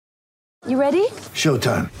You ready?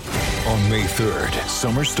 Showtime. On May 3rd,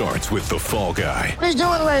 summer starts with The Fall Guy. Let's do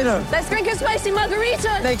it later. Let's drink a spicy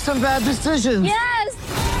margarita. Make some bad decisions. Yes!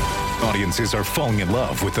 Audiences are falling in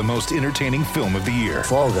love with the most entertaining film of the year.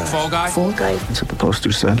 Fall Guy. Fall Guy? Fall guy. That's what the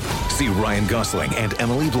poster said. See Ryan Gosling and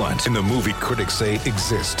Emily Blunt in the movie critics say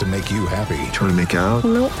exists to make you happy. Trying to make it out?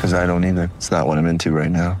 Nope. Because I don't either. It's not what I'm into right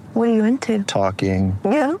now. What are you into? Talking.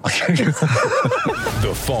 Yeah.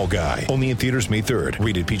 The Fall Guy. Only in theaters May 3rd.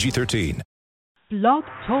 Rated PG-13. Blog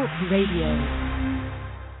Talk Radio.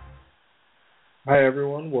 Hi,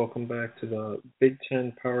 everyone. Welcome back to the Big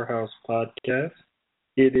Ten Powerhouse podcast.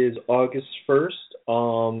 It is August 1st.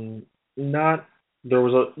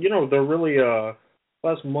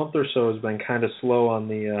 Last month or so has been kind of slow on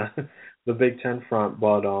the Big Ten front,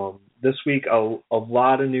 but this week a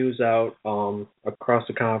lot of news out across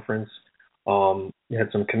the conference. We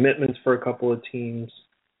had some commitments for a couple of teams.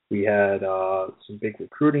 We had some big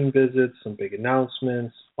recruiting visits, some big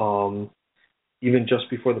announcements. Even just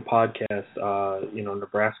before the podcast,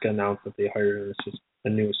 Nebraska announced that they hired a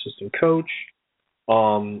new assistant coach.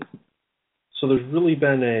 So there's really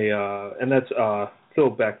been and that's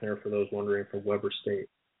Phil Beckner, for those wondering, from Weber State.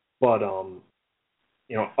 But a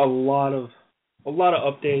lot of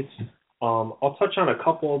updates. I'll touch on a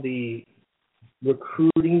couple of the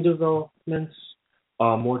recruiting developments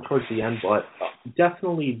more towards the end, but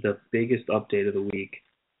definitely the biggest update of the week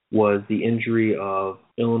was the injury of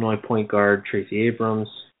Illinois point guard Tracy Abrams.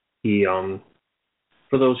 He,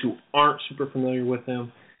 for those who aren't super familiar with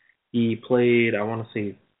him, he played, I want to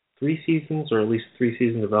say, 3 seasons, or at least 3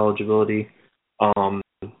 seasons of eligibility, up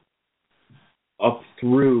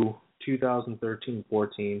through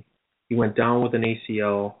 2013-14. He went down with an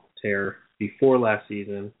ACL tear before last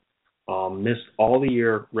season, missed all the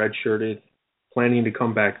year, redshirted, planning to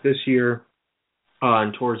come back this year,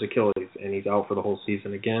 and tore his Achilles, and he's out for the whole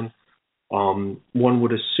season again. One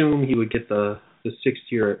would assume he would get the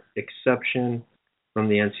 6-year exception from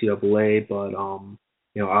the NCAA, but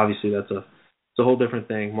obviously it's a whole different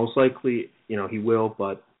thing. Most likely, he will,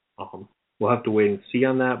 but we'll have to wait and see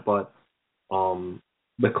on that. But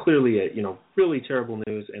clearly, really terrible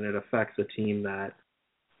news, and it affects a team that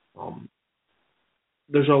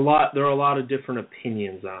there are a lot of different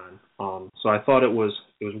opinions on. So I thought it was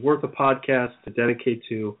worth a podcast to dedicate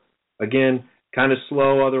to. Again, kind of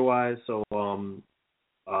slow otherwise, so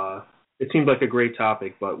it seemed like a great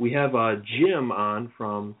topic. But we have Jim on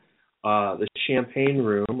from the Champaign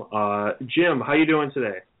Room. Jim, how you doing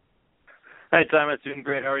today? Hi, Thomas. Doing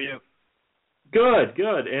great. How are you? Good.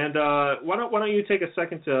 And why don't you take a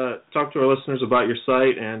second to talk to our listeners about your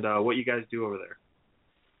site and what you guys do over there?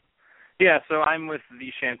 Yeah, so I'm with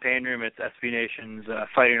the Champaign Room. It's SB Nation's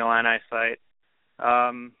Fighting Illini site,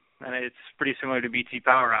 and it's pretty similar to BT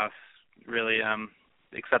Powerhouse, really,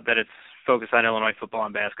 except that it's focused on Illinois football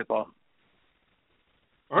and basketball.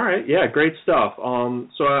 All right, yeah, great stuff.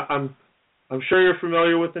 So I'm sure you're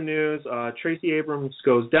familiar with the news. Tracy Abrams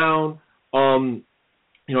goes down.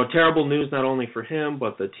 Terrible news not only for him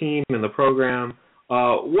but the team and the program.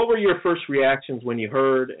 What were your first reactions when you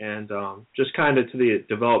heard, and just kind of to the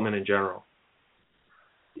development in general?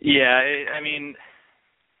 Yeah, it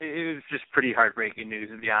was just pretty heartbreaking news,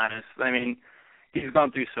 to be honest. I mean, he's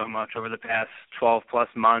gone through so much over the past 12-plus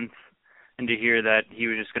months, and to hear that he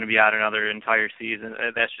was just going to be out another entire season,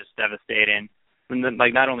 that's just devastating. And then,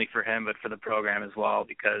 not only for him, but for the program as well,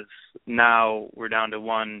 because now we're down to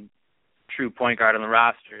one true point guard on the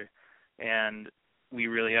roster, and we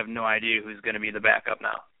really have no idea who's going to be the backup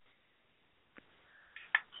now.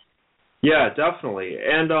 Yeah, definitely.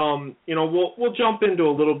 And, we'll jump into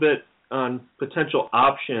a little bit on potential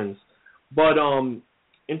options. But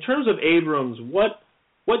in terms of Abrams, what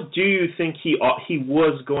do you think he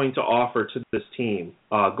was going to offer to this team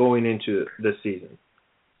going into this season?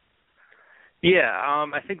 Yeah,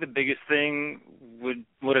 I think the biggest thing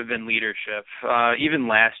would have been leadership. Even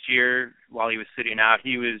last year, while he was sitting out,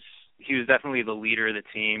 he was definitely the leader of the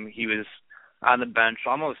team. He was on the bench,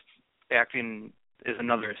 almost acting as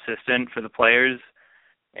another assistant for the players,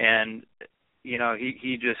 and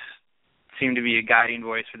he just seemed to be a guiding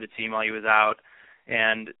voice for the team while he was out.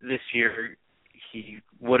 And this year, he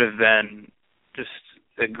would have been just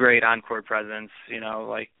a great on-court presence.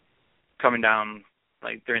 Coming down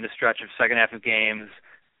during the stretch of second half of games.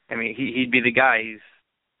 I mean, he'd be the guy. He's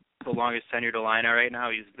the longest tenured Illini right now.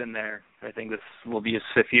 He's been there. I think this will be his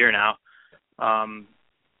 5th year now.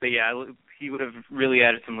 But yeah, he would have really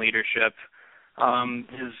added some leadership.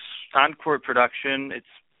 His on-court production, it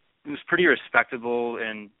was pretty respectable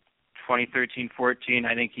in 2013-14.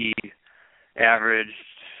 I think he averaged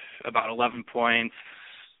about 11 points,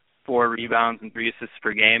 4 rebounds, and 3 assists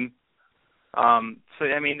per game. So,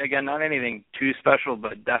 I mean, again, not anything too special,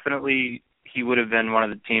 but definitely he would have been one of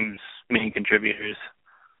the team's main contributors.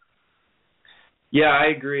 Yeah, I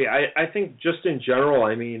agree. I think just in general,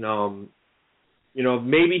 I mean,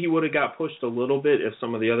 maybe he would have got pushed a little bit if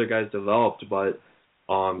some of the other guys developed, but,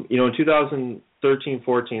 in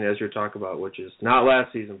 2013-14, as you're talking about, which is not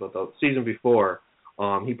last season, but the season before,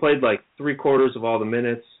 he played like 3/4 of all the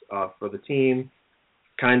minutes for the team.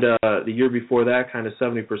 Kind of the year before that, kind of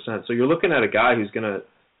 70%. So you're looking at a guy who's going to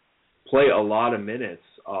play a lot of minutes,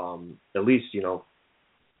 at least,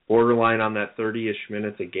 borderline on that 30-ish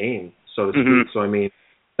minutes a game, so to speak. Mm-hmm. So, I mean,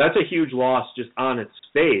 that's a huge loss just on its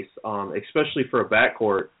face, especially for a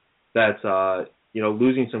backcourt that's,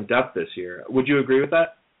 losing some depth this year. Would you agree with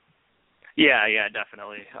that? Yeah,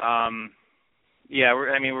 definitely.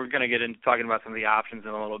 We're going to get into talking about some of the options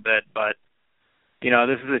in a little bit, but,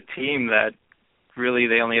 this is a team that really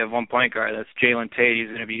they only have one point guard. That's Jalen Tate. He's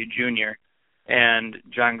going to be a junior. And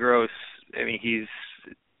John Gross, I mean, he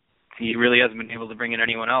really hasn't been able to bring in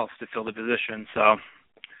anyone else to fill the position. So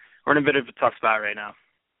we're in a bit of a tough spot right now.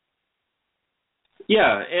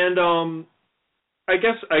 Yeah, and I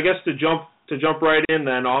guess to jump right in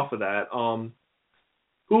then off of that,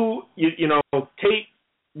 Tate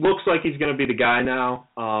looks like he's going to be the guy now.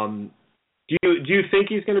 Do you think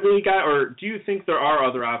he's going to be the guy, or do you think there are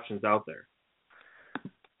other options out there?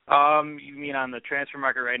 You mean on the transfer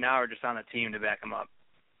market right now, or just on the team to back him up?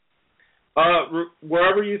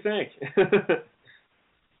 Wherever you think.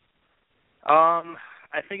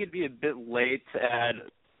 I think it'd be a bit late to add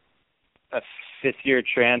a fifth-year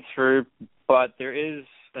transfer, but there is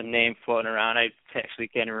a name floating around. I actually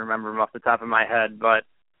can't even remember him off the top of my head, but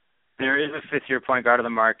there is a fifth-year point guard on the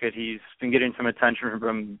market. He's been getting some attention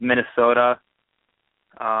from Minnesota.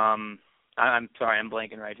 I'm sorry, I'm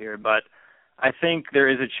blanking right here, but I think there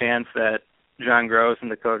is a chance that John Gross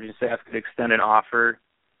and the coaching staff could extend an offer.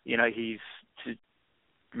 He's to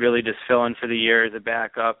really just fill in for the year as a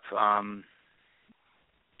backup.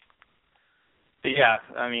 But yeah,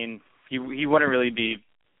 I mean, he wouldn't really be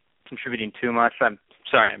contributing too much. I'm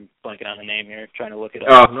sorry, I'm blanking on the name here, trying to look it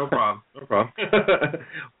up. Oh, no problem.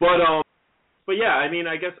 But yeah, I mean,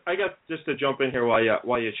 I guess just to jump in here while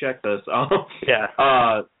you check this. I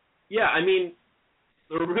mean,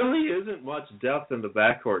 there really isn't much depth in the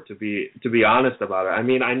backcourt to be honest about it. I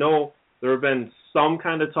mean, I know there have been some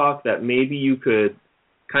kind of talk that maybe you could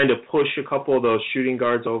kind of push a couple of those shooting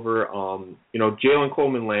guards over. Jalen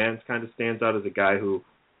Coleman-Lance kind of stands out as a guy who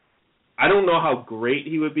I don't know how great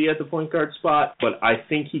he would be at the point guard spot, but I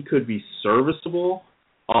think he could be serviceable.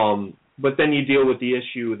 But then you deal with the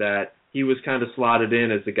issue that he was kind of slotted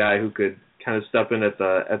in as the guy who could kind of step in at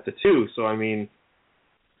the two. So I mean,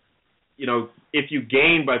 if you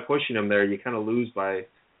gain by pushing him there, you kind of lose by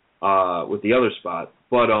with the other spot.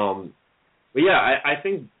 But yeah, I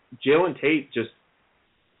think Jalen Tate just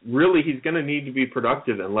really he's going to need to be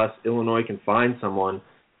productive unless Illinois can find someone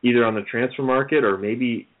either on the transfer market or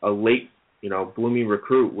maybe a late, blooming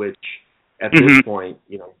recruit, which at this point,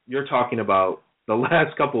 you're talking about the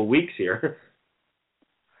last couple of weeks here.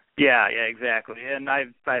 Yeah, exactly. And I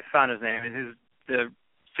found his name. The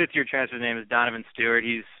fifth-year transfer's name is Donovan Stewart.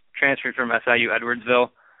 He's transferred from SIU Edwardsville.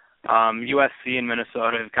 USC and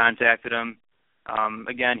Minnesota have contacted him.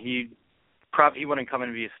 Again, he wouldn't come in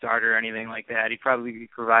to be a starter or anything like that. He'd probably be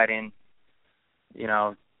providing,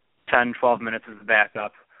 10, 12 minutes as a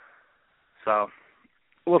backup. So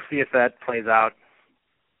we'll see if that plays out.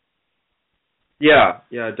 Yeah,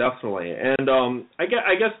 definitely. And I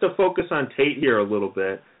guess to focus on Tate here a little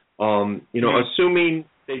bit, assuming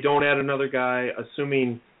they don't add another guy,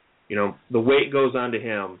 assuming, the weight goes on to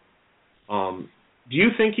him, do you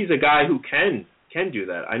think he's a guy who can do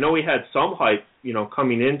that? I know he had some hype,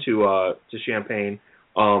 coming into to Champaign.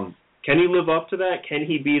 Can he live up to that? Can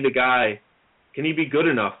he be the guy? Can he be good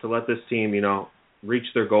enough to let this team, reach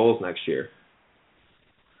their goals next year?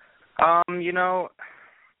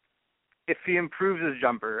 If he improves his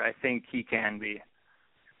jumper, I think he can be.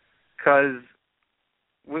 Because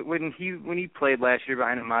when he played last year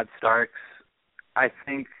behind Ahmad Starks, I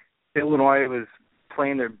think Illinois was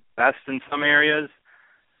playing their best in some areas,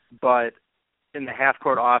 but in the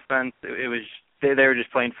half-court offense, it was they were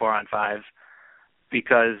just playing 4-on-5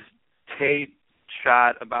 because Tate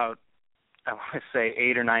shot about, I want to say,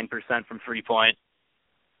 8 or 9% from three-point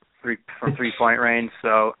range.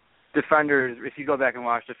 So defenders, if you go back and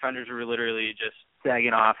watch, defenders were literally just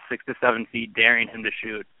sagging off 6 to 7 feet, daring him to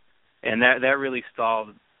shoot. And that really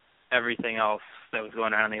stalled everything else that was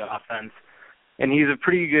going on in the offense. And he's a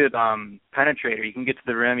pretty good penetrator. He can get to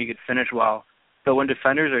the rim. He can finish well. So when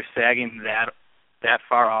defenders are sagging that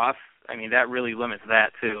far off, I mean, that really limits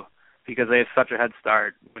that too. because they have such a head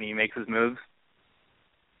start when he makes his moves.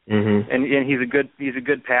 Mm-hmm. And he's a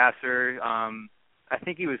good passer. I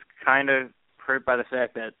think he was kind of hurt by the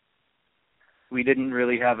fact that we didn't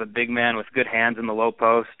really have a big man with good hands in the low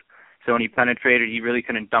post. So when he penetrated, he really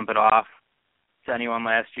couldn't dump it off to anyone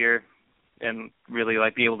last year and really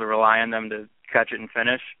be able to rely on them to catch it and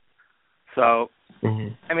finish. So,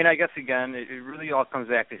 I mean, I guess, again, it really all comes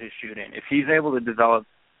back to his shooting. If he's able to develop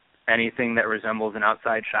anything that resembles an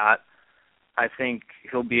outside shot, I think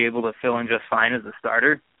he'll be able to fill in just fine as a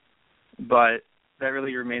starter. But that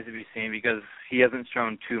really remains to be seen because he hasn't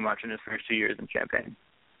shown too much in his first 2 years in Champaign.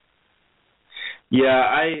 Yeah,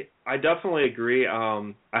 I definitely agree.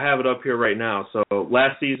 I have it up here right now. So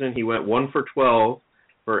last season he went 1 for 12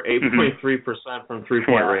 for 8.3% from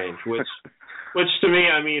three-point range, which to me,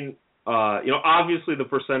 I mean, obviously the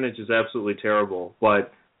percentage is absolutely terrible.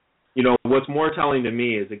 But, what's more telling to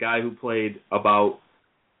me is a guy who played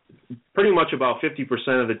pretty much about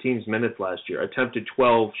 50% of the team's minutes last year, attempted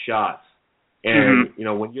 12 shots. And,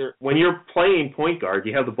 when you're playing point guard,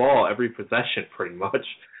 you have the ball every possession pretty much.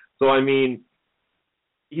 So, I mean,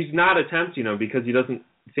 he's not attempting them because he doesn't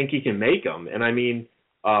think he can make them. And, I mean,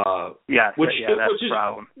 that's the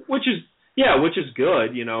problem. Which is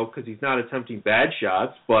good, because he's not attempting bad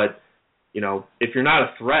shots. But, if you're not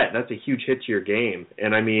a threat, that's a huge hit to your game.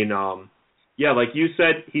 And, I mean, like you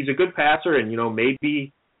said, he's a good passer, and,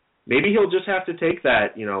 maybe he'll just have to take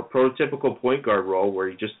that, prototypical point guard role where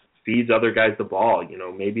he just feeds other guys the ball.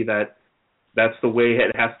 Maybe that's the way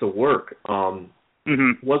it has to work.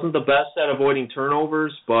 Wasn't the best at avoiding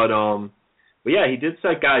turnovers, but yeah, he did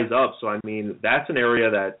set guys up. So, I mean, that's an area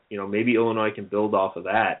that, maybe Illinois can build off of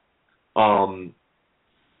that.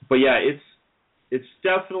 But, yeah, it's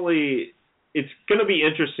definitely – it's going to be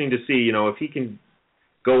interesting to see, if he can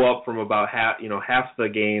go up from about half the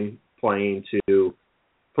game playing to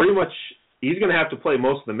pretty much – he's going to have to play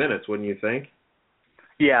most of the minutes, wouldn't you think?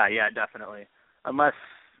 Yeah, definitely. Unless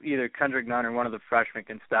either Kendrick Nunn or one of the freshmen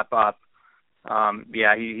can step up.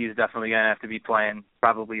 He's definitely going to have to be playing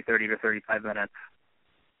probably 30 to 35 minutes.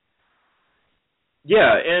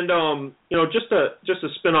 Yeah, and just to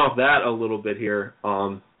spin off that a little bit here,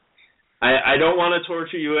 I don't want to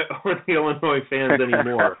torture you or the Illinois fans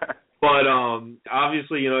anymore, but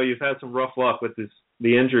obviously you've had some rough luck with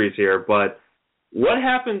the injuries here. But what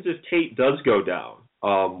happens if Tate does go down?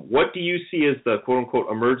 What do you see as the quote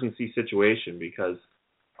unquote emergency situation? Because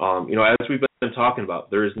as we've been talking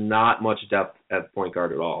about, there is not much depth at point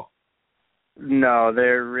guard at all. No,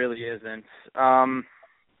 there really isn't. I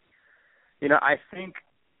think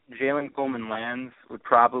Jalen Coleman-Lands would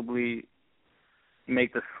probably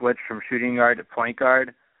make the switch from shooting guard to point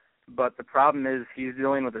guard, but the problem is he's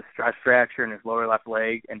dealing with a stress fracture in his lower left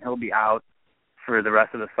leg, and he'll be out for the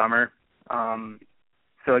rest of the summer.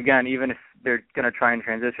 So again, even if they're going to try and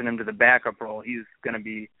transition him to the backup role, he's going to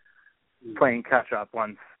be playing catch-up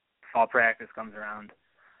once fall practice comes around.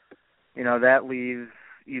 That leaves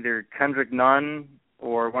either Kendrick Nunn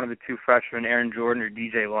or one of the two freshmen, Aaron Jordan or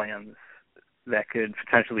DJ Williams, that could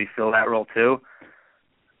potentially fill that role too.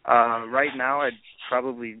 Right now, I'd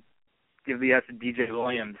probably give the edge to DJ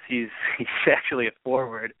Williams. He's actually a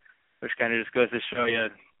forward, which kind of just goes to show you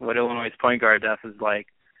what Illinois' point guard depth is like.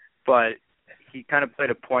 But he kind of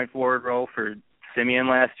played a point forward role for Simeon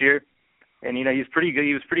last year, and he's pretty good.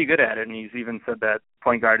 He was pretty good at it, and he's even said that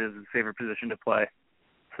point guard is his favorite position to play.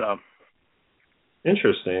 So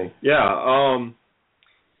interesting, yeah.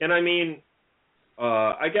 And I mean,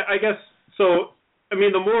 I guess so. I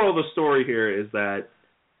mean, the moral of the story here is that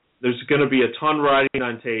there's going to be a ton riding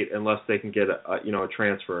on Tate unless they can get a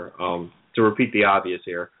transfer. To repeat the obvious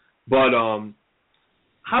here, but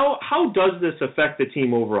how does this affect the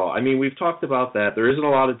team overall? I mean, we've talked about that. There isn't a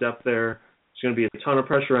lot of depth there. There's going to be a ton of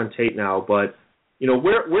pressure on Tate now, but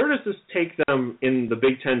where does this take them in the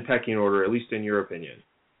Big Ten pecking order, at least in your opinion?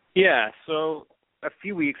 Yeah, so a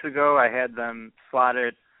few weeks ago I had them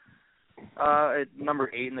slotted at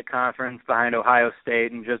number 8 in the conference behind Ohio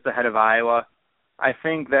State and just ahead of Iowa. I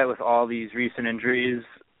think that with all these recent injuries,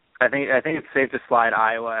 I think it's safe to slide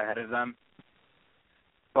Iowa ahead of them.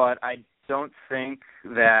 But I don't think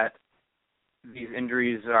that these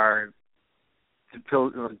injuries are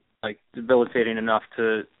debilitating enough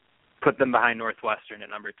to put them behind Northwestern at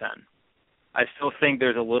number 10. I still think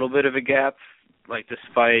there's a little bit of a gap,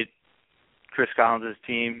 despite Chris Collins'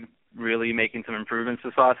 team really making some improvements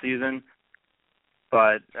this offseason.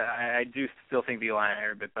 But I do still think the Illini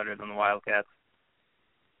are a bit better than the Wildcats.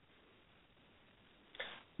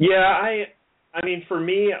 Yeah, I mean, for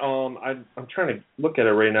me, I'm trying to look at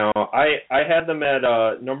it right now. I had them at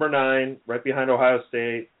number 9, right behind Ohio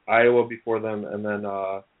State, Iowa before them, and then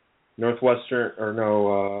Northwestern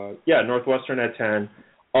at 10.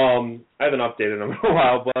 I haven't updated them in a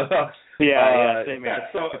while, but same here.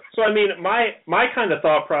 So I mean, my kind of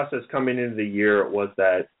thought process coming into the year was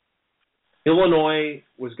that Illinois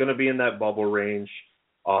was going to be in that bubble range.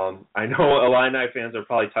 I know Illini fans are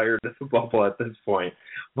probably tired of the bubble at this point,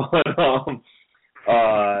 but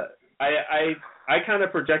I kind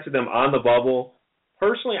of projected them on the bubble.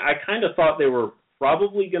 Personally, I kind of thought they were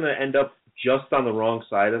probably going to end up just on the wrong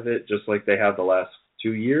side of it, just like they have the last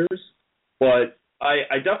 2 years. But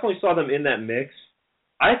I definitely saw them in that mix.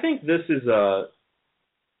 I think this is I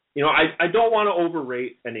don't want to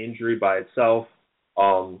overrate an injury by itself.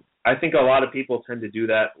 I think a lot of people tend to do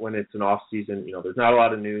that when it's an off season. There's not a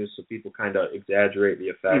lot of news, so people kind of exaggerate the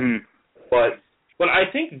effect. Mm-hmm. But I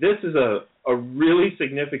think this is a really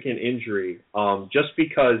significant injury, just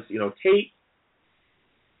because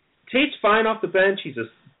Tate's fine off the bench. He's a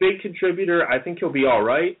big contributor. I think he'll be all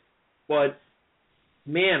right. But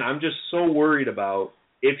man, I'm just so worried about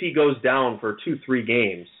if he goes down for 2-3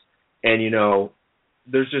 games, and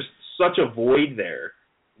there's just such a void there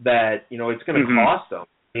that it's going to cost them.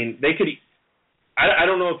 I mean, they could. I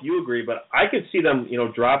don't know if you agree, but I could see them,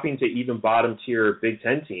 dropping to even bottom tier Big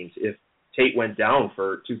Ten teams if Tate went down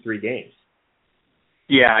for 2-3 games.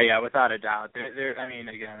 Yeah, without a doubt. There's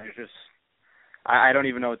just I don't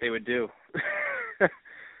even know what they would do.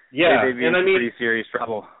 They'd be in pretty serious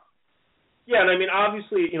trouble. Yeah, and I mean,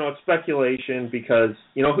 obviously, it's speculation because,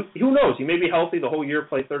 who knows? He may be healthy the whole year,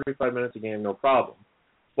 play 35 minutes a game, no problem.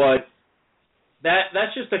 But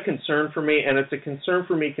that's just a concern for me, and it's a concern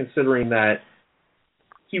for me considering that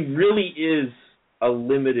he really is a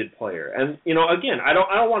limited player. And, again, I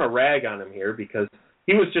don't want to rag on him here because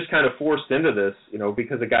he was just kind of forced into this,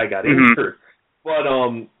 because a guy got injured. But,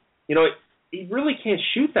 he really can't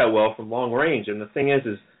shoot that well from long range. And the thing is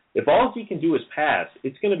if all he can do is pass,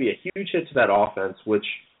 it's going to be a huge hit to that offense, which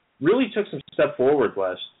really took some steps forward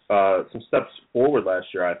last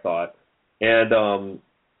year, I thought. And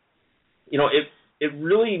it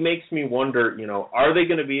really makes me wonder, are they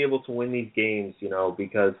going to be able to win these games?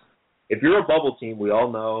 Because if you're a bubble team, we all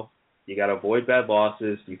know you got to avoid bad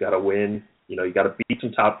losses, you got to win, you got to beat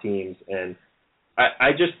some top teams. And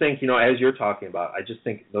I just think, as you're talking about, I just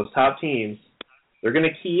think those top teams, they're going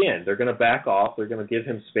to key in. They're going to back off. They're going to give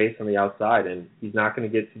him space on the outside, and he's not going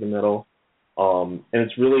to get to the middle. And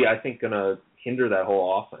it's really, I think, going to hinder that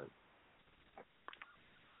whole offense.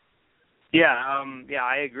 Yeah,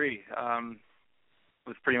 I agree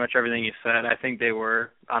with pretty much everything you said. I think they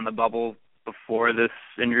were on the bubble before this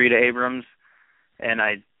injury to Abrams, and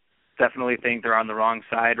I definitely think they're on the wrong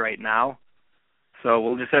side right now. So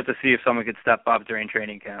we'll just have to see if someone could step up during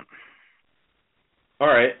training camp. All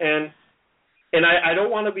right, and I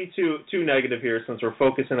don't want to be too negative here since we're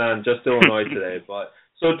focusing on just Illinois today, but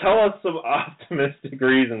so tell us some optimistic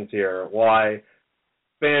reasons here why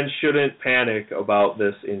fans shouldn't panic about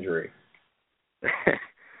this injury.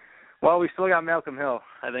 Well, we still got Malcolm Hill.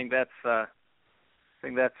 I think that's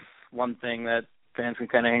one thing that fans can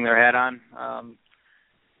kind of hang their hat on.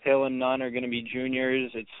 Hill and Nunn are going to be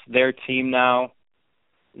juniors. It's their team now.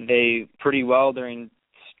 They pretty well during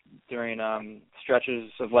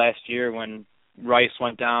stretches of last year when Rice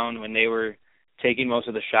went down, when they were taking most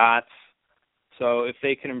of the shots. So if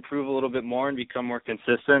they can improve a little bit more and become more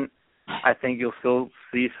consistent, I think you'll still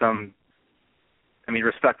see some,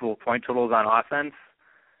 respectable point totals on offense.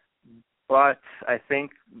 But I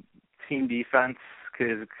think team defense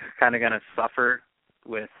is kind of going to suffer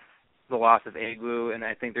with the loss of Aglue, and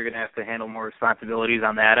I think they're going to have to handle more responsibilities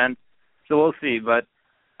on that end. So we'll see. But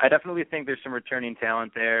I definitely think there's some returning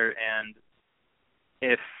talent there, and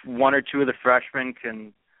if one or two of the freshmen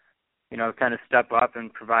can, kind of step up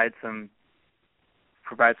and provide some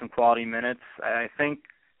quality minutes, I think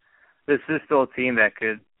this is still a team that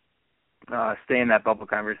could stay in that bubble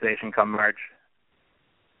conversation come March.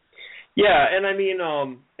 Yeah, and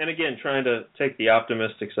and again, trying to take the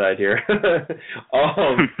optimistic side here.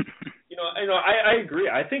 I agree.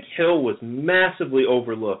 I think Hill was massively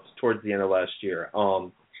overlooked towards the end of last year.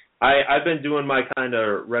 I've been doing my kind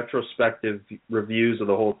of retrospective reviews of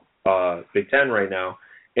the whole Big Ten right now,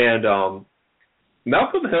 and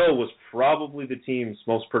Malcolm Hill was probably the team's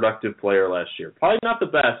most productive player last year. Probably not the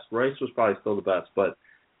best. Rice was probably still the best, but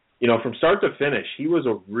from start to finish, he was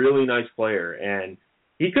a really nice player, and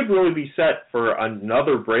he could really be set for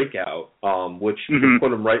another breakout, which could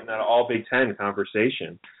put him right in that all Big Ten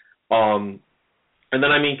conversation. And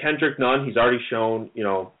then, Kendrick Nunn, he's already shown,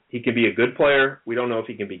 he can be a good player. We don't know if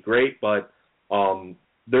he can be great, but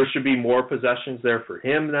there should be more possessions there for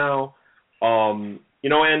him now. And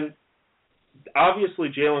obviously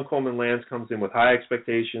Jalen Coleman-Lands comes in with high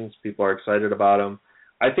expectations. People are excited about him.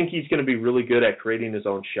 I think he's going to be really good at creating his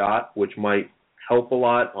own shot, which might help a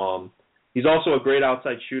lot. He's also a great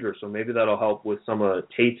outside shooter, so maybe that'll help with some of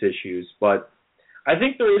Tate's issues. But I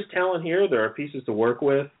think there is talent here. There are pieces to work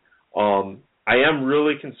with. I am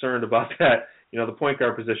really concerned about that, the point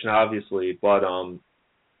guard position, obviously. But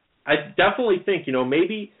I definitely think,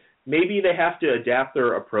 maybe they have to adapt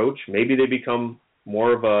their approach. Maybe they become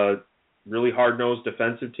more of a really hard-nosed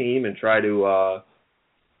defensive team and try to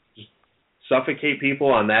just suffocate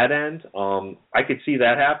people on that end. I could see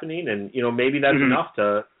that happening, and maybe that's enough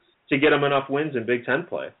to get them enough wins in Big Ten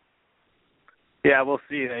play. Yeah, we'll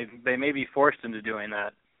see. They may be forced into doing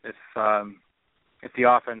that if the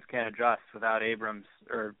offense can't adjust without Abrams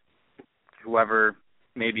or whoever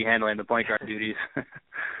may be handling the point guard duties.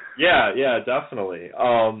 Yeah, definitely.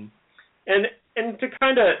 And to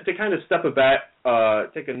kind of step it back,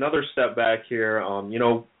 take another step back here.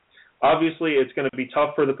 Obviously it's going to be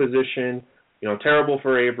tough for the position. Terrible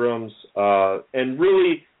for Abrams, and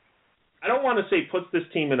really, I don't want to say puts this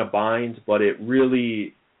team in a bind, but it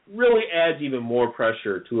really adds even more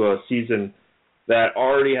pressure to a season that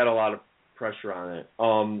already had a lot of pressure on it.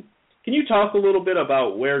 Can you talk a little bit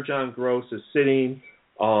about where John Groce is sitting?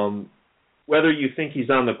 Whether you think he's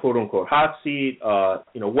on the quote-unquote hot seat,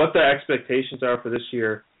 what the expectations are for this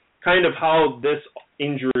year, kind of how this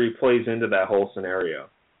injury plays into that whole scenario.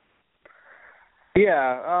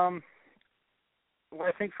 Yeah, well,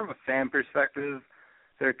 I think from a fan perspective,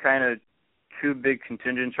 there are kind of two big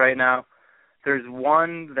contingents right now. There's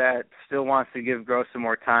one that still wants to give Groce some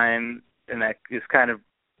more time, and that is kind of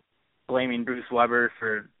blaming Bruce Weber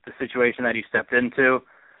for the situation that he stepped into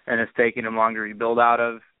and it's taking him long to rebuild out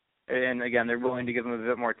of. And, again, they're willing to give him a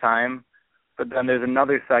bit more time. But then there's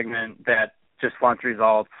another segment that just wants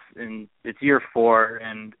results, and it's year 4,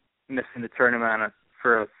 and missing the tournament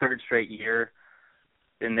for a third straight year,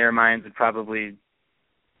 in their minds, would probably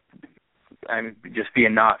just be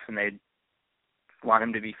enough, and they'd want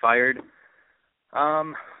him to be fired.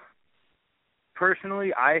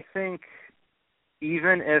 Personally, I think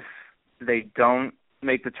even if they don't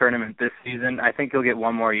make the tournament this season, I think he'll get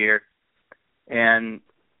one more year. And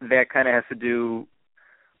that kind of has to do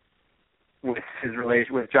with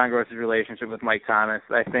with John Groce's relationship with Mike Thomas.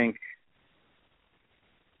 I think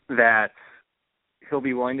that he'll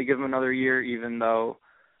be willing to give him another year, even though,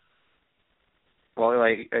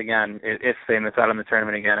 again, if they miss out on the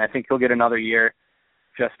tournament again, I think he'll get another year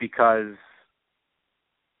just because,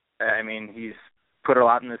 he's put a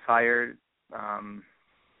lot in this hire. I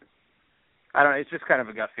don't know. It's just kind of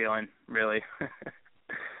a gut feeling, really.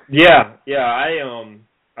 Yeah.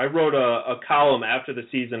 I wrote a column after the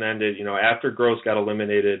season ended, after Groce got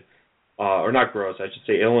eliminated, or not Groce, I should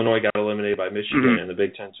say Illinois got eliminated by Michigan in the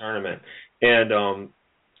Big Ten tournament. And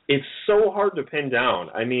it's so hard to pin down.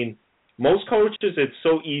 Most coaches, it's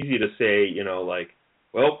so easy to say,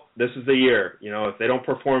 well, this is the year. If they don't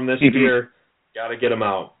perform this year, got to get them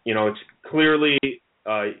out. It's clearly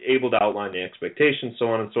able to outline the expectations, so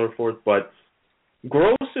on and so forth. But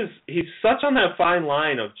Groce he's such on that fine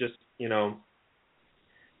line of just,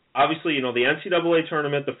 obviously, the NCAA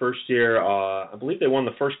tournament the first year, I believe they won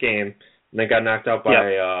the first game, and they got knocked out by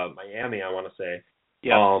Miami, I want to say.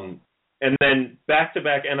 Yeah. And then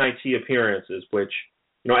back-to-back NIT appearances, which,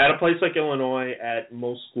 at a place like Illinois, at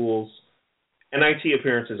most schools, NIT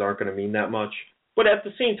appearances aren't going to mean that much. But at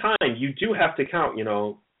the same time, you do have to count,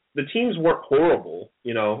 the teams weren't horrible.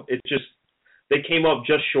 It just, they came up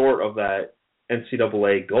just short of that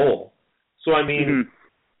NCAA goal. So,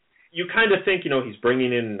 you kind of think, he's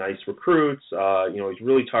bringing in nice recruits. He's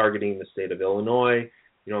really targeting the state of Illinois.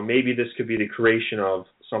 Maybe this could be the creation of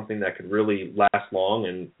something that could really last long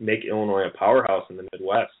and make Illinois a powerhouse in the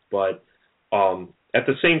Midwest. But at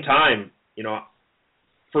the same time,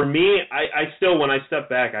 for me, I still, when I step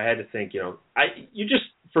back, I had to think, I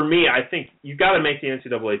think you got to make the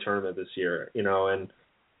NCAA tournament this year, and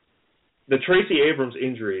the Tracy Abrams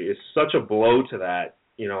injury is such a blow to that,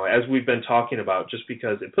 as we've been talking about, just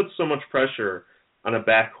because it puts so much pressure on a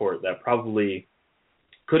backcourt that probably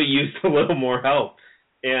could have used a little more help.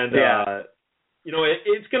 And,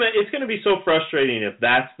 it's gonna be so frustrating if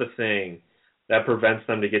that's the thing that prevents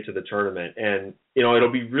them to get to the tournament. And,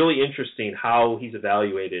 it'll be really interesting how he's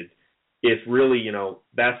evaluated if really,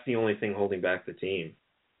 that's the only thing holding back the team.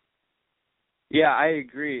 Yeah, I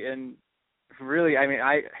agree. And really,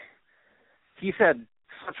 he's had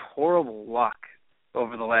such horrible luck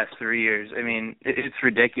over the last 3 years. It's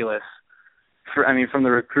ridiculous. From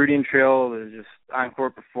the recruiting trail, the just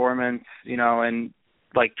on-court performance, and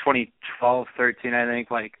 2012, 13, I think,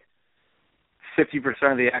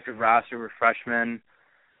 50% of the active roster were freshmen.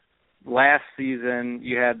 Last season,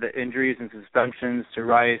 you had the injuries and suspensions to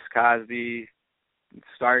Rice, Cosby.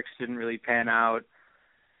 Starks didn't really pan out.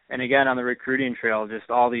 And again, on the recruiting trail, just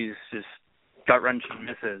all these just gut-wrenching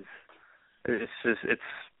misses. It's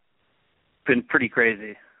been pretty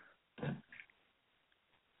crazy.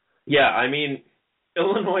 Yeah, I mean,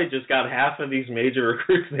 Illinois just got half of these major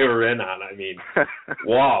recruits they were in on. I mean,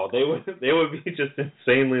 wow, they would be just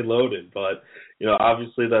insanely loaded. But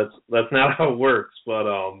obviously that's not how it works. But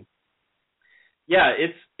yeah,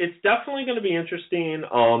 it's definitely going to be interesting.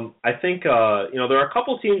 I think there are a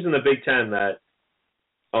couple teams in the Big Ten that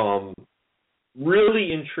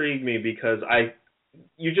really intrigue me because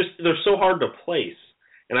they're so hard to place,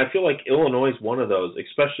 and I feel like Illinois is one of those,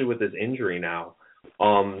 especially with his injury now.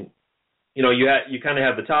 You kind of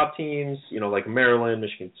have the top teams, like Maryland,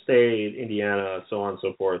 Michigan State, Indiana, so on and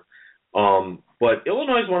so forth. But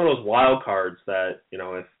Illinois is one of those wild cards that,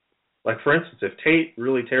 if, like for instance, if Tate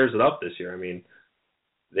really tears it up this year, I mean,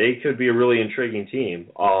 they could be a really intriguing team.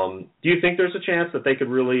 Do you think there's a chance that they could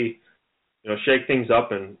really, shake things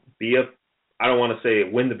up and be I don't want to say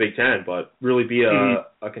win the Big Ten, but really be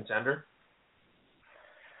a contender?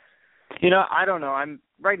 I don't know. I'm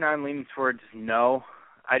leaning towards no.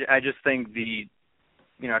 I just think the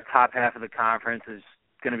top half of the conference is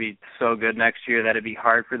going to be so good next year that it'd be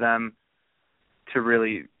hard for them to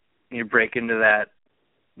really break into that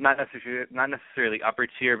not necessarily upper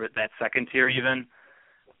tier, but that second tier even.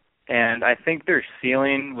 And I think their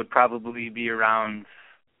ceiling would probably be around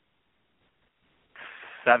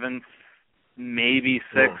 7th, maybe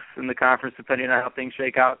 6th in the conference, depending on how things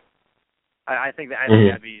shake out. I think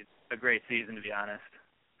that'd be a great season, to be honest.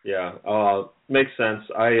 Yeah, makes sense.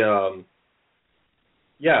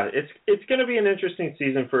 It's going to be an interesting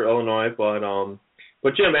season for Illinois, but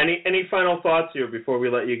Jim, any final thoughts here before we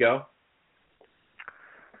let you go?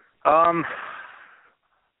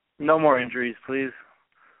 No more injuries, please.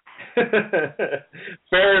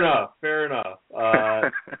 Fair enough.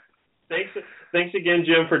 Thanks again,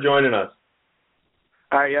 Jim, for joining us.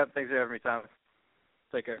 All right, yep. Thanks for having me, Thomas.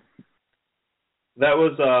 Take care. That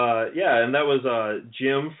was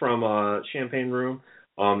Jim from Champaign Room.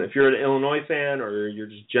 If you're an Illinois fan or you're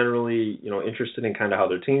just generally interested in kind of how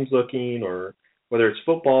their team's looking, or whether it's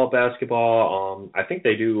football, basketball, I think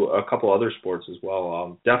they do a couple other sports as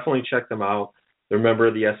well. Definitely check them out. They're a member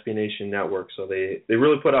of the SB Nation Network, so they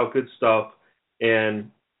really put out good stuff.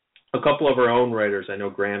 And a couple of our own writers, I know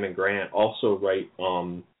Graham and Grant, also write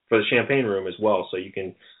for the Champaign Room as well. So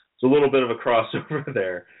it's a little bit of a crossover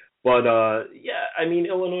there. But, I mean,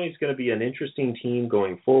 Illinois is going to be an interesting team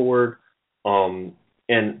going forward,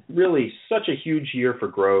 and really such a huge year for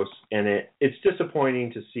Gross, and it's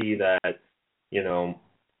disappointing to see that,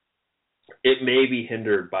 it may be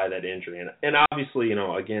hindered by that injury. And obviously,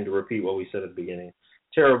 again, to repeat what we said at the beginning,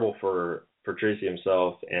 terrible for Tracy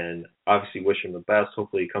himself, and obviously wish him the best.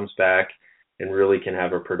 Hopefully he comes back and really can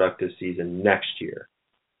have a productive season next year.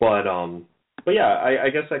 But yeah, I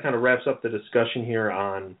guess that kind of wraps up the discussion here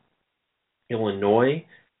on Illinois.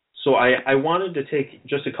 So I wanted to take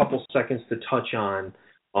just a couple seconds to touch on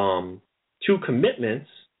two commitments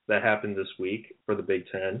that happened this week for the Big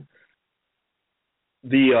Ten.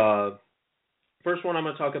 The first one I'm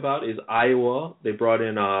going to talk about is Iowa. They brought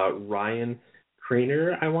in Ryan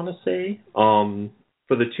Kriener, I want to say, for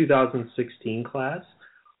the 2016 class.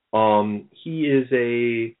 He is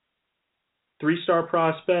a 3-star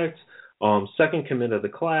prospect, second commit of the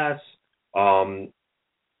class, and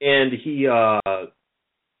he,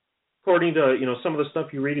 according to some of the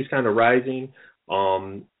stuff you read, he's kind of rising,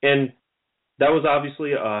 and that was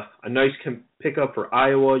obviously a nice pickup for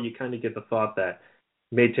Iowa. You kind of get the thought that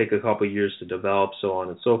it may take a couple of years to develop, so on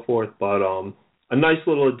and so forth, but a nice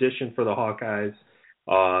little addition for the Hawkeyes,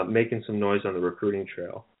 making some noise on the recruiting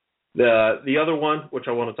trail. The other one, which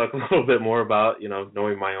I want to talk a little bit more about,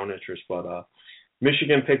 knowing my own interest, but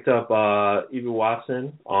Michigan picked up Evie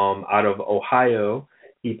Watson out of Ohio.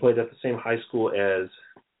 He played at the same high school as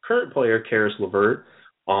current player Karis LeVert,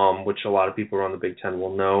 which a lot of people around the Big Ten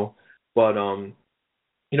will know. But,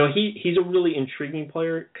 he's a really intriguing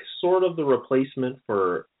player, sort of the replacement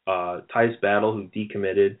for Tyus Battle, who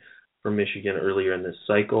decommitted from Michigan earlier in this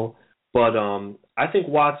cycle. But I think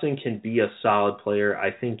Watson can be a solid player.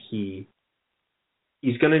 I think he's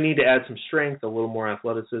going to need to add some strength, a little more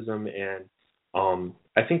athleticism, and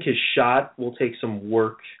I think his shot will take some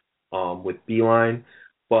work with Beeline.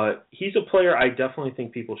 But he's a player I definitely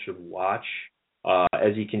think people should watch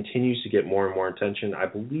as he continues to get more and more attention. I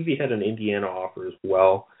believe he had an Indiana offer as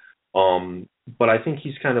well. But I think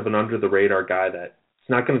he's kind of an under-the-radar guy that's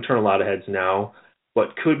not going to turn a lot of heads now,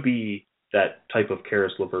 but could be that type of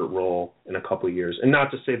Karis LeVert role in a couple of years. And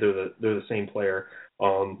not to say they're the same player.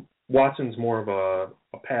 Watson's more of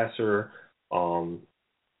a passer,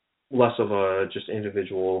 less of a just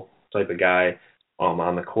individual type of guy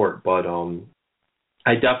on the court. But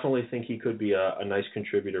I definitely think he could be a nice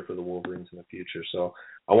contributor for the Wolverines in the future. So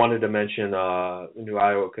I wanted to mention the new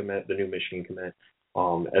Iowa commit, the new Michigan commit,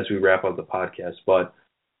 as we wrap up the podcast. But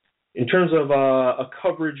in terms of a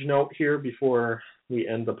coverage note here before we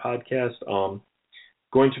end the podcast,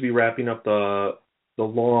 going to be wrapping up the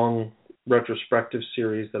long retrospective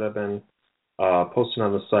series that I've been posting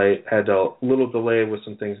on the site. Had a little delay with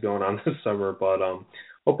some things going on this summer, but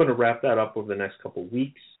hoping to wrap that up over the next couple of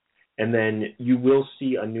weeks. And then you will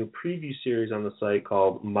see a new preview series on the site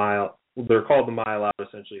called they're called the Mile Out.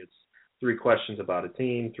 Essentially, it's 3 questions about a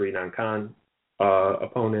team, 3 non-con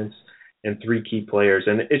opponents, and 3 key players.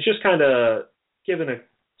 And it's just kind of giving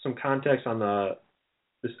some context on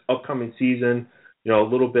this upcoming season. A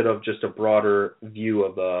little bit of just a broader view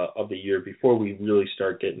of the year before we really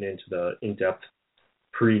start getting into the in-depth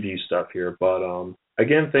preview stuff here. But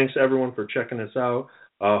again, thanks everyone for checking us out.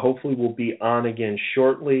 Hopefully we'll be on again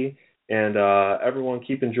shortly, and everyone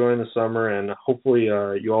keep enjoying the summer, and hopefully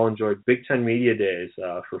you all enjoyed Big Ten Media Days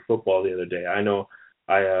for football the other day. I know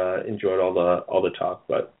I enjoyed all the talk,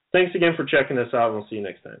 but thanks again for checking us out, and we'll see you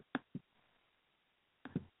next time.